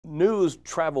News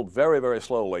traveled very, very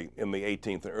slowly in the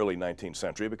 18th and early 19th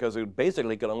century because it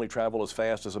basically could only travel as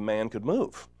fast as a man could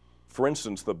move. For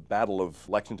instance, the Battle of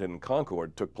Lexington and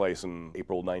Concord took place on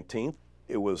April 19th.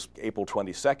 It was April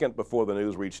 22nd before the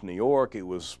news reached New York. It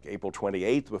was April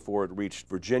 28th before it reached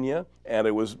Virginia. And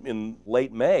it was in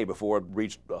late May before it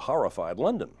reached horrified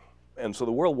London. And so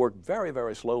the world worked very,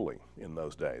 very slowly in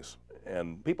those days.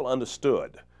 And people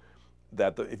understood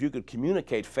that if you could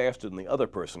communicate faster than the other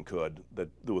person could, that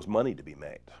there was money to be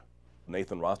made.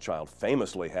 Nathan Rothschild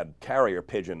famously had carrier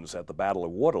pigeons at the Battle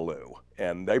of Waterloo,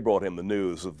 and they brought him the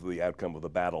news of the outcome of the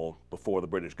battle before the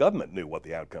British government knew what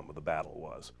the outcome of the battle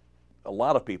was. A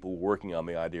lot of people were working on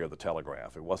the idea of the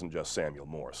telegraph. It wasn't just Samuel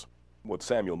Morse. What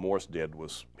Samuel Morse did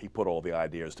was he put all the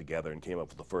ideas together and came up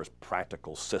with the first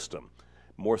practical system.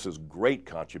 Morse's great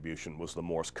contribution was the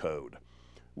Morse code,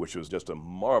 which was just a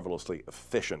marvelously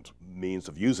efficient means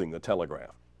of using the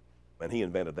telegraph. And he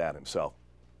invented that himself.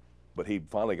 But he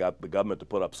finally got the government to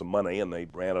put up some money, and they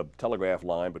ran a telegraph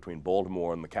line between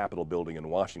Baltimore and the Capitol building in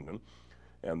Washington.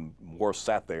 And Morse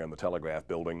sat there in the telegraph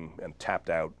building and tapped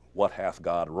out, "What hath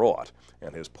God wrought?"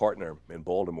 And his partner in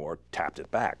Baltimore tapped it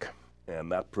back.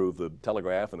 And that proved the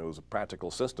telegraph, and it was a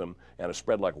practical system, and it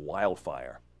spread like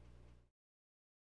wildfire.